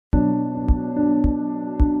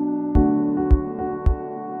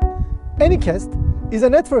Anycast is a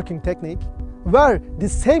networking technique where the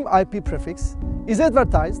same IP prefix is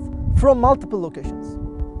advertised from multiple locations.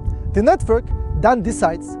 The network then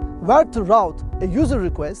decides where to route a user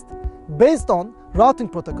request based on routing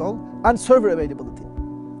protocol and server availability.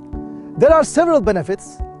 There are several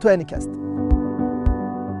benefits to Anycast.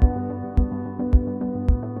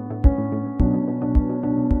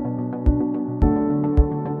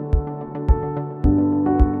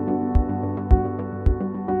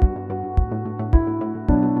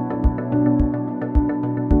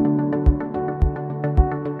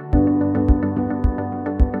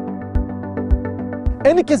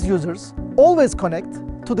 Anycast users always connect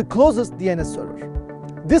to the closest DNS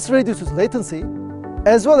server. This reduces latency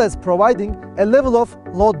as well as providing a level of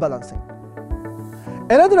load balancing.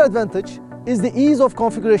 Another advantage is the ease of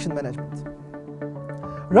configuration management.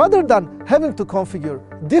 Rather than having to configure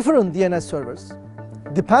different DNS servers,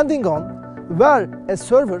 depending on where a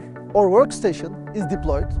server or workstation is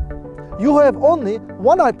deployed, you have only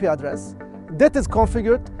one IP address that is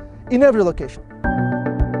configured in every location.